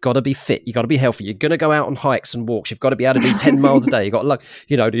said. You've got to be fit, you've got to be healthy, you're going to go out on hikes and walks, you've got to be able to do 10 miles a day, you've got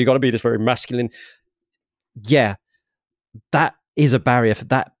to be this very masculine. Yeah, that is a barrier. For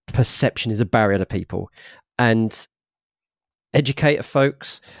that perception is a barrier to people. And educator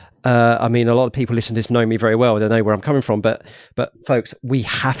folks, I mean, a lot of people listening to this know me very well. They know where I'm coming from. But folks, we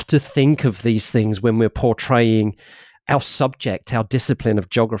have to think of these things when we're portraying our subject, our discipline of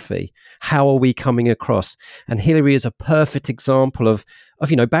geography. How are we coming across? And Hilary is a perfect example of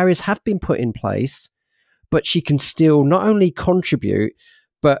barriers have been put in place, but she can still not only contribute,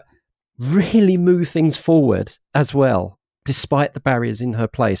 but really move things forward as well, despite the barriers in her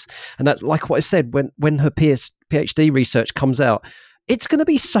place. And that's like what I said, when her PhD research comes out, it's going to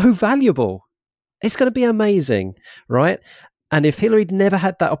be so valuable. It's going to be amazing, right? And if Hilary'd never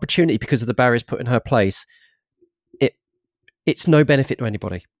had that opportunity because of the barriers put in her place, it's no benefit to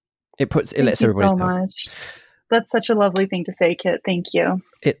anybody. It lets everybody so much. That's such a lovely thing to say, Kit. Thank you.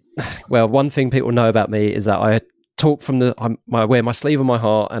 Well, one thing people know about me is that I talk from I wear my sleeve on my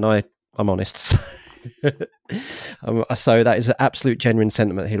heart, and I'm honest. So that is an absolute genuine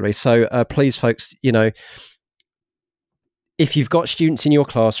sentiment, Hilary. So please, folks, if you've got students in your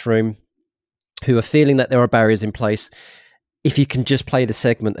classroom who are feeling that there are barriers in place, if you can just play the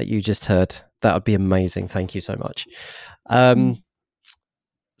segment that you just heard, that would be amazing. Thank you so much.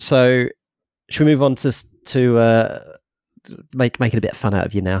 So should we move on to make it a bit of fun out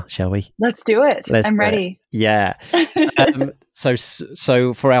of you now, shall we? Let's do it. I'm ready. Yeah. So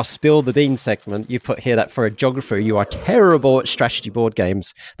for our Spill the Beans segment, you put here that for a geographer, you are terrible at strategy board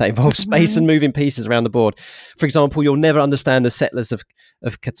games that involve space and moving pieces around the board. For example, you'll never understand the Settlers of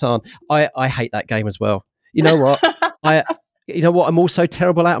Catan. I hate that game as well. You know what? I'm also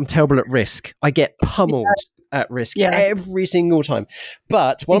terrible at? I'm terrible at Risk. I get pummeled at Risk every single time.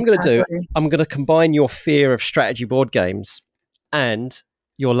 But what I'm going to do, I'm going to combine your fear of strategy board games and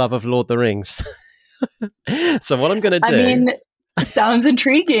your love of Lord of the Rings. So what I'm going to do... I mean, it sounds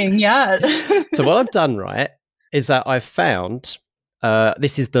intriguing, yeah. So what I've done, right, is that I've found...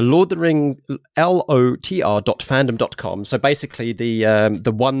 this is the Lord of the Rings, lotr.fandom.com. So basically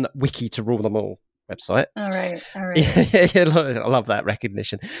the one wiki to rule them all website. All right. I love that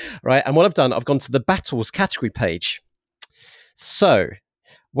recognition. Right. And what I've done, I've gone to the battles category page. So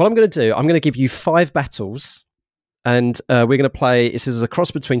what I'm going to do, I'm going to give you 5 battles, and we're going to play, this is a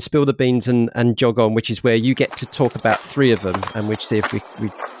cross between Spill the Beans and Jog On, which is where you get to talk about 3 of them, and we'll see if we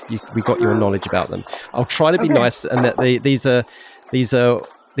got your knowledge about them. I'll try to be nice, and that these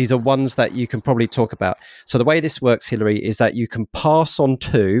are ones that you can probably talk about. So the way this works, Hilary, is that you can pass on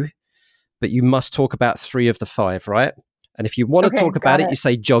 2, but you must talk about 3 of the 5, right? And if you want to talk about it, you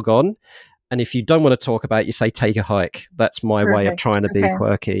say jog on. And if you don't want to talk about it, you say take a hike. That's my way of trying to be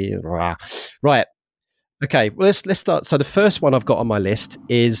quirky. Right. Okay, well, let's start. So the first one I've got on my list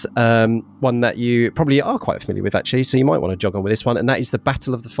is one that you probably are quite familiar with, actually. So you might want to jog on with this one. And that is the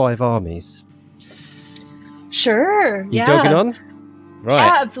Battle of the 5 Armies. Sure. You jogging on? Right.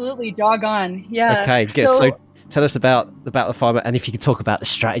 Yeah, absolutely. Jog on. Yeah. Okay, good. So tell us about the Battle of Five, and if you could talk about the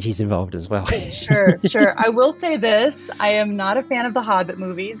strategies involved as well. Sure. I will say this. I am not a fan of the Hobbit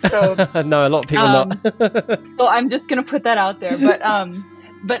movies. So no, a lot of people are not. So I'm just going to put that out there. But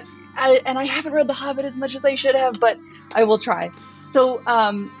I haven't read The Hobbit as much as I should have, but I will try. So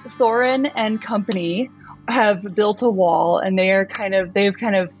Thorin and company have built a wall, and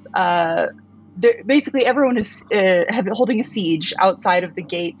basically everyone is holding a siege outside of the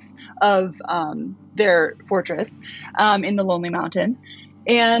gates of their fortress in the Lonely Mountain.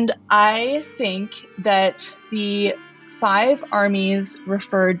 And I think that the 5 armies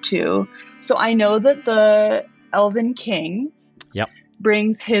referred to, so I know that the Elven King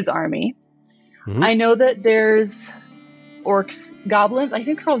brings his army. Mm-hmm. I know that there's orcs, goblins. I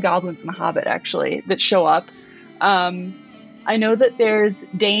think they're called goblins in The Hobbit, actually, that show up. I know that there's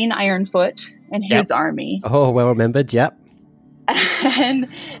Dane Ironfoot and his army. Oh, well remembered. Yep. And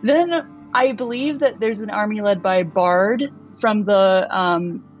then I believe that there's an army led by Bard from the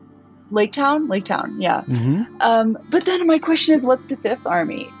Lake Town, yeah. Mm-hmm. But then my question is, what's the fifth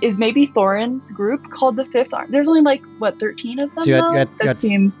army? Is maybe Thorin's group called the fifth army? There's only 13 of them. So you had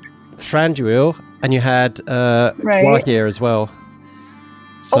seems Thranduil, and you had Guahir as well.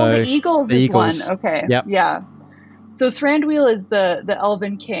 So the Eagles is one. Okay. Yep. Yeah. So Thranduil is the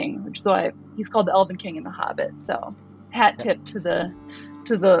Elven King, which is why he's called the Elven King in The Hobbit. So hat tip to the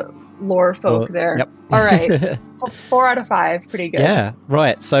lore folk there. Yep. All right. 4 out of 5, pretty good. Yeah,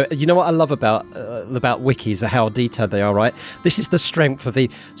 right. So you know what I love about wikis are how detailed they are, right? This is the strength of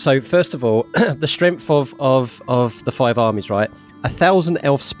So first of all, the strength of the 5 armies, right? 1,000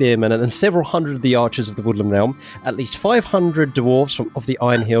 elf spearmen and several hundred of the archers of the Woodland Realm, at least 500 dwarves of the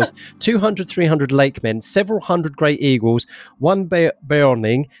Iron Hills, 200, 300 lake men, several hundred great eagles, 1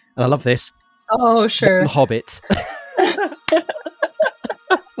 beorning, and I love this. Oh, sure. 1 hobbit.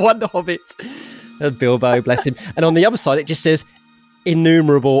 1 hobbit. Bilbo, bless him. And on the other side, it just says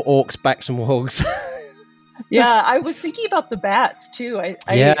innumerable orcs, backs, and wargs. Yeah, I was thinking about the bats too. I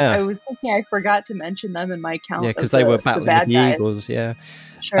was thinking I forgot to mention them in my count. Yeah, because they were battling with the eagles. Yeah.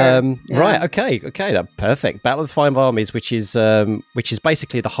 Sure. Yeah. Right. Okay. Perfect. Battle of the 5 Armies, which is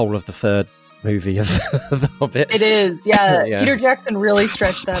basically the whole of the 3rd movie of The Hobbit. It is. Yeah. Peter Jackson really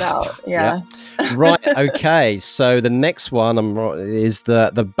stretched that out. Yeah. Right. Okay. So the next one is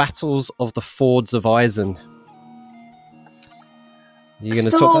the battles of the Fords of Isen. You're going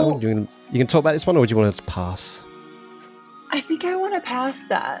to talk about one? You can talk about this one, or do you want to pass? I think I want to pass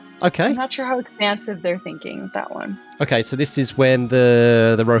that. Okay. I'm not sure how expansive they're thinking with that one. Okay, so this is when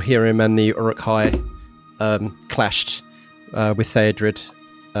the Rohirrim and the Uruk-hai clashed with Theodred.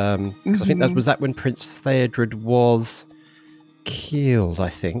 Because I think was that when Prince Theodred was killed, I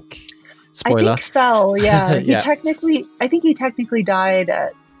think. Spoiler. I think fell, yeah. I think he technically died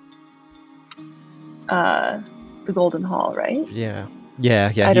at the Golden Hall, right? Yeah.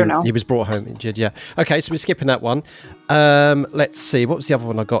 I don't know. He was brought home injured, yeah. Okay, so we're skipping that one. Let's see. What was the other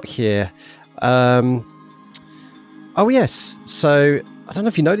one I got here? Oh, yes. So, I don't know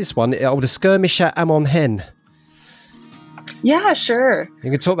if you know this one. The skirmish at Amon Hen. Yeah, sure. You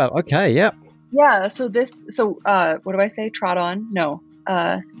can talk about okay, yeah. Yeah, so what do I say? Trot on? No.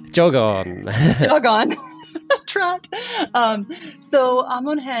 Jog on. Jog on. Trot. So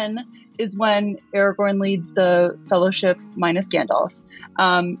Amon Hen is when Aragorn leads the Fellowship minus Gandalf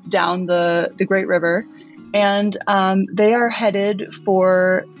down the Great River, and they are headed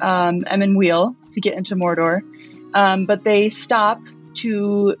for Emyn Muil to get into Mordor, but they stop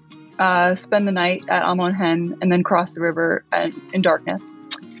to spend the night at Amon Hen and then cross the river in darkness.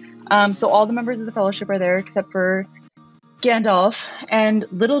 So all the members of the Fellowship are there except for Gandalf, and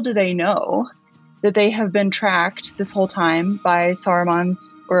little do they know that they have been tracked this whole time by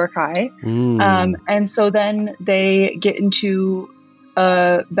Saruman's Uruk-hai. And so then they get into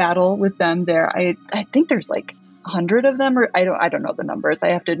a battle with them there. I think there's 100 of them, or I don't know the numbers. I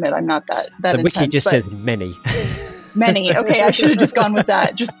have to admit I'm not that the intense. The wiki just says many. Many. Okay, I should have just gone with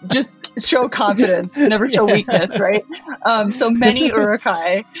that. Just show confidence, never show weakness, right? So many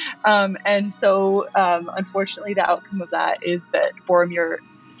Uruk-hai. And so unfortunately the outcome of that is that Boromir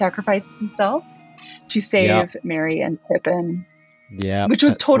sacrifices himself to save Merry and Pippin. Yeah. Which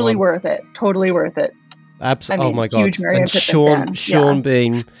was totally worth it. Totally worth it. Absolutely. Oh my God. Huge Merry and Pippin Sean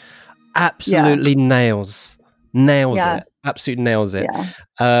Bean absolutely nails it. Absolutely nails it.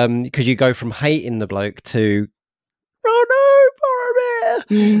 Because you go from hating the bloke to oh no,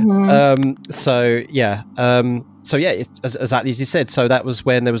 Boromir! So it's exactly as you said. So that was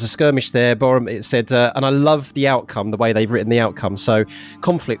when there was a skirmish there. Boromir, it said, and I love the outcome, the way they've written the outcome. So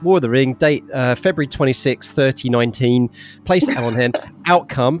conflict, War of the Ring, date February 26, 3019, place at Amon Hen.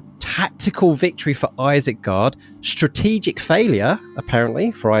 Outcome, tactical victory for Isengard, strategic failure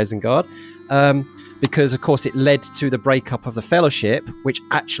apparently for Isengard. Because of course it led to the breakup of the Fellowship, which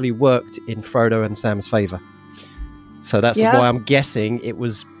actually worked in Frodo and Sam's favour. So that's why I'm guessing it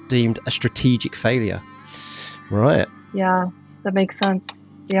was deemed a strategic failure. Right. Yeah, that makes sense.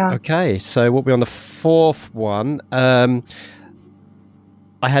 Yeah. Okay, so we'll be on the 4th one. I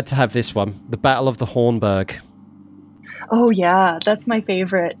had to have this one, the Battle of the Hornburg. Oh yeah, that's my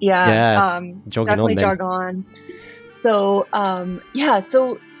favorite. Yeah. Definitely jog on. So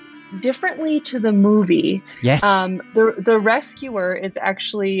so differently to the movie. Yes. The rescuer is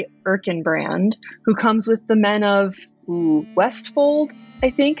actually Erkenbrand, who comes with the men of Westfold, I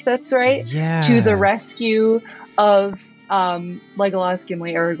think that's right. Yeah. To the rescue of Legolas,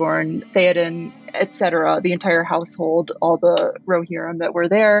 Gimli, Aragorn, Theoden, etc., the entire household, all the Rohirrim that were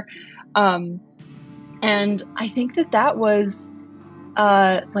there. And I think that was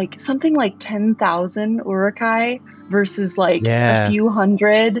like something like 10,000 Uruk-hai versus like a few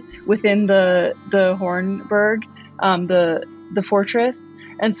hundred within the Hornburg, the fortress.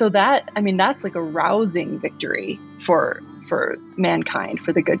 And so that's like a rousing victory for mankind,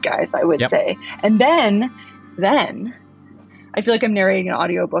 for the good guys, I would say. And then I feel like I'm narrating an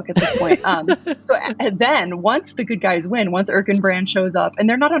audiobook at this point. So then once the good guys win, once Erkenbrand shows up, and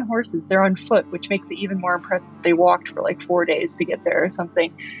they're not on horses, they're on foot, which makes it even more impressive. They walked for like 4 days to get there or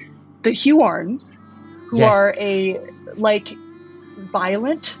something. The Huorns, who are a like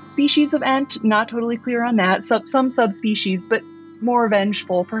violent species of Ent, not totally clear on that. Some subspecies, but more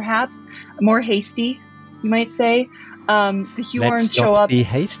vengeful, perhaps, more hasty, you might say. The Huorns show up. Be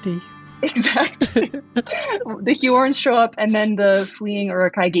hasty. Exactly. The Huorns show up, and then the fleeing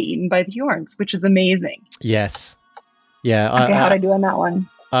Uruk-hai get eaten by the Huorns, which is amazing. Yes. Yeah. Okay, how'd I do on that one?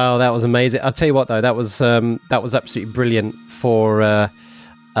 Oh, that was amazing. I'll tell you what, though, that was absolutely brilliant for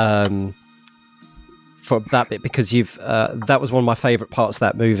that bit, because that was one of my favourite parts of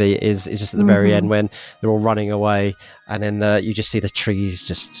that movie is just at the very end when they're all running away, and then you just see the trees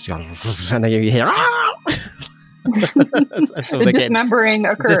just, and then you hear the dismembering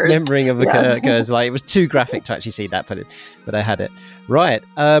occurs. Dismembering of the occurs. Like, it was too graphic to actually see that, but I had it right.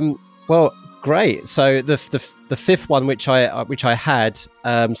 Well, great. So the fifth one, which I had, so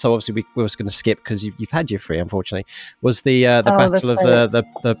obviously we was going to skip because you've had your three, unfortunately, was the battle of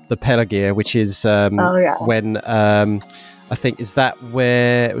the Pelargir, which is when I think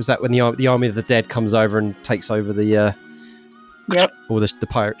when the army of the dead comes over and takes over the. All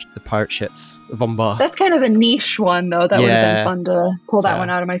the pirate ships of Umbar. That's kind of a niche one, though. That would have been fun to pull that one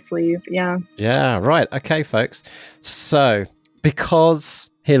out of my sleeve. Yeah. Yeah, right. Okay, folks. So,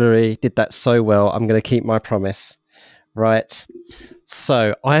 because Hilary did that so well, I'm going to keep my promise. Right.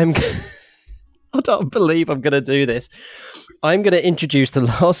 So, I don't believe I'm going to do this. I'm going to introduce the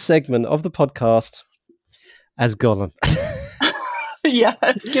last segment of the podcast as Gollum.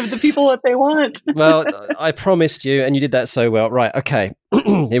 Yes, give the people what they want. Well, I promised you, and you did that so well. Right, okay.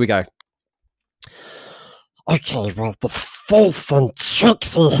 Here we go. Okay, well, the false and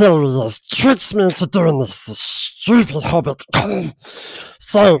tricksy Hilary has tricked me into doing this stupid hobbit.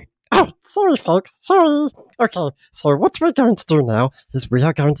 Sorry, folks, sorry. Okay, so what we're going to do now is we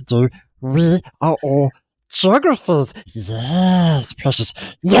are all geographers. Yes, precious.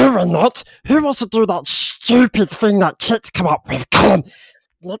 No, we're not. Who wants to do that stupid thing that Kit's come up with? Come on.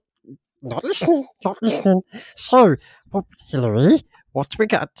 Not listening. So, Hilary, what we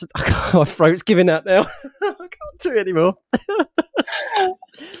got to... My throat's giving out now. I can't do it anymore.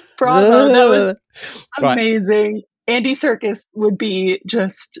 Bravo, that was amazing. Right. Andy Serkis would be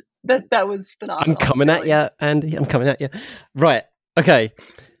just... That was phenomenal. I'm coming at you, Andy. I'm coming at you. Right, okay.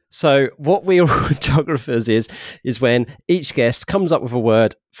 So what we are geographers is when each guest comes up with a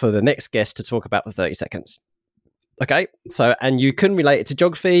word for the next guest to talk about for 30 seconds. Okay? So, and you can relate it to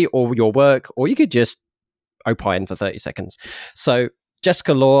geography or your work, or you could just opine for 30 seconds. So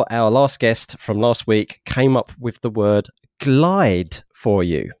Jessica Law, our last guest from last week, came up with the word glide for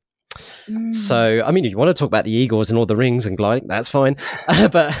you. So, I mean, if you want to talk about the Eagles and all the rings and gliding, that's fine.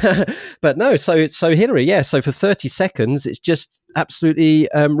 But no, so Hilary, so for 30 seconds, it's just absolutely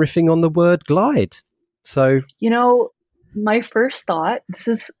riffing on the word glide. So, my first thought, this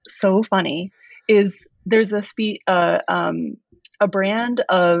is so funny, is there's a brand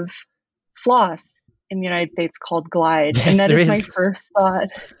of floss in the United States called Glide. Yes, and that is my first thought.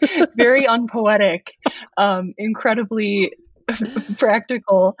 It's very unpoetic, incredibly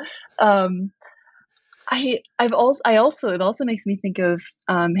practical. It also makes me think of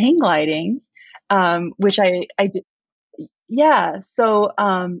hang gliding, which I did. Yeah, so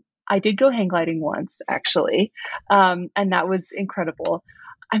I did go hang gliding once, actually, and that was incredible.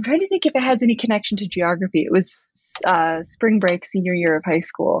 I'm trying to think if it has any connection to geography. It was spring break, senior year of high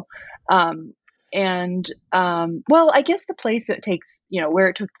school. I guess the place it takes, where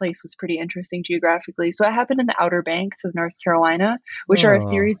it took place was pretty interesting geographically. So it happened in the Outer Banks of North Carolina, which are a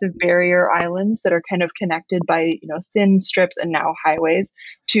series of barrier islands that are kind of connected by, thin strips and now highways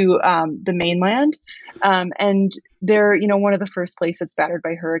to the mainland. And they're, one of the first places that's battered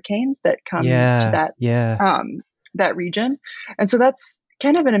by hurricanes that come to that region. And so that's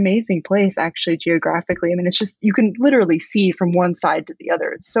kind of an amazing place, actually, geographically. I mean, it's just, you can literally see from one side to the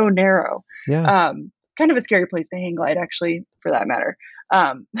other. It's so narrow. Yeah. Kind of a scary place to hang glide, actually, for that matter.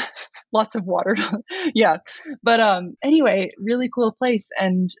 Lots of water. Yeah. But anyway, really cool place.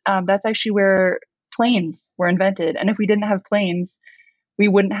 And that's actually where planes were invented. And if we didn't have planes, we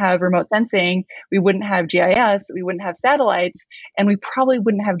wouldn't have remote sensing, we wouldn't have GIS, we wouldn't have satellites, and we probably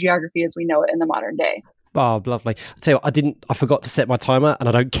wouldn't have geography as we know it in the modern day. Oh, lovely. I tell you what, I forgot to set my timer, and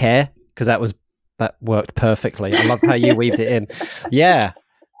I don't care, because that worked perfectly. I love how you weaved it in. Yeah.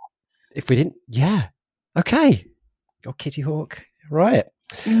 If we didn't, yeah. Okay. Your Kitty Hawk. Right.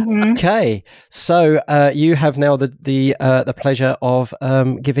 Mm-hmm. Okay. So you have now the pleasure of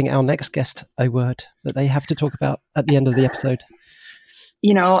giving our next guest a word that they have to talk about at the end of the episode.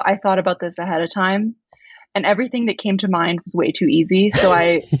 You know, I thought about this ahead of time, and everything that came to mind was way too easy. So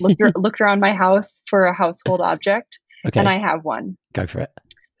I looked around my house for a household object, and I have one. Go for it.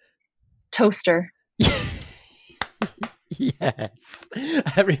 Toaster. Yes.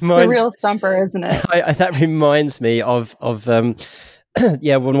 That it's a real stumper, isn't it? That reminds me of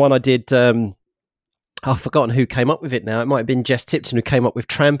when one I did. I've forgotten who came up with it now. It might have been Jess Tipton who came up with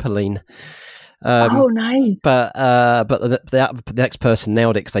trampoline. Oh, nice. But the next person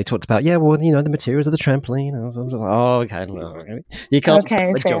nailed it because they talked about, the materials of the trampoline. I was like, oh, okay. No, you can't.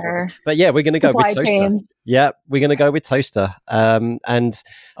 Okay, fair. But yeah, we're going to go with toaster. Chains. Yeah, we're going to go with toaster.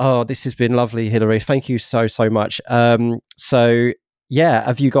 This has been lovely, Hilary. Thank you so much. Have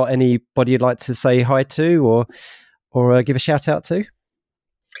you got anybody you'd like to say hi to or give a shout out to?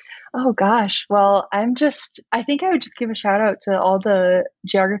 Oh gosh. Well, I think I would just give a shout out to all the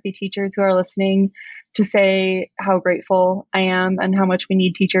geography teachers who are listening to say how grateful I am and how much we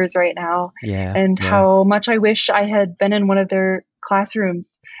need teachers right now. How much I wish I had been in one of their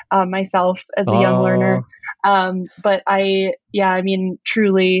classrooms myself as a young learner.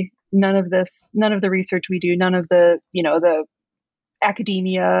 Truly none of the research we do, none of the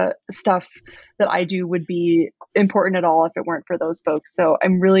academia stuff that I do would be important at all if it weren't for those folks. So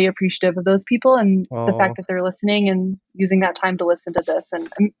I'm really appreciative of those people and the fact that they're listening and using that time to listen to this.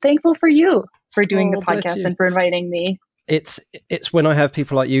 And I'm thankful for you for doing the podcast and for inviting me. It's when I have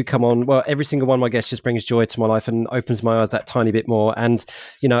people like you come on, well, every single one of my guests just brings joy to my life and opens my eyes that tiny bit more. And,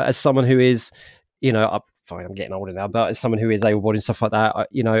 as someone who is, I'm getting older now, but as someone who is able-bodied and stuff like that,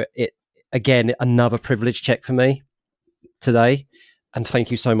 it, again, another privilege check for me today. And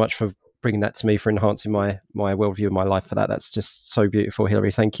thank you so much for bringing that to me, for enhancing my worldview and my life for that. That's just so beautiful,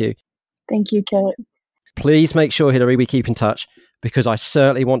 Hilary. Thank you. Thank you, Kit. Please make sure, Hilary, we keep in touch, because I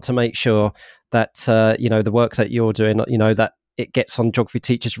certainly want to make sure that, the work that you're doing, that it gets on geography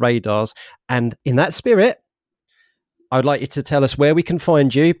teachers' radars. And in that spirit, I'd like you to tell us where we can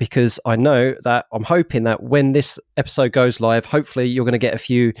find you, because I know that I'm hoping that when this episode goes live, hopefully you're going to get a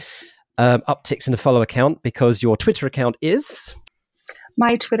few upticks in the follow account, because your Twitter account is...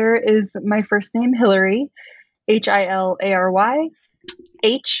 My Twitter is my first name, Hilary, Hilary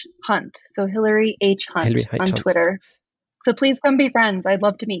H. Hunt. So Hilary H. Hunt on Twitter. So please come be friends. I'd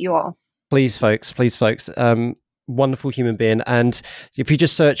love to meet you all. Please, folks. Wonderful human being. And if you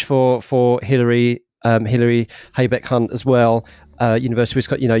just search for Hilary Habeck Hunt as well, University of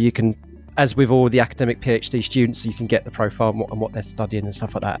Wisconsin, you can, as with all the academic PhD students, you can get the profile and what they're studying and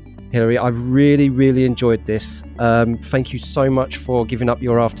stuff like that. Hilary, I've really, really enjoyed this. Thank you so much for giving up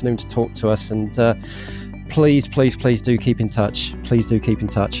your afternoon to talk to us. And please do keep in touch. Please do keep in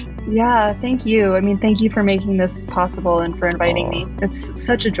touch. Yeah, thank you. Thank you for making this possible and for inviting me. It's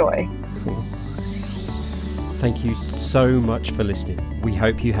such a joy. Cool. Thank you so much for listening. We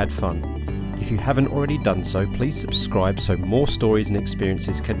hope you had fun. If you haven't already done so, please subscribe so more stories and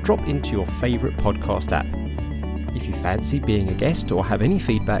experiences can drop into your favourite podcast app. If you fancy being a guest or have any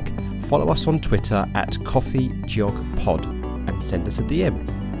feedback, follow us on Twitter at coffeegeogpod and send us a DM.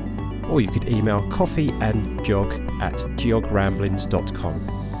 Or you could email coffeeandgeog@geogramblings.com.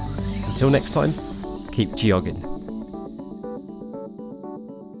 Until next time, keep geogging.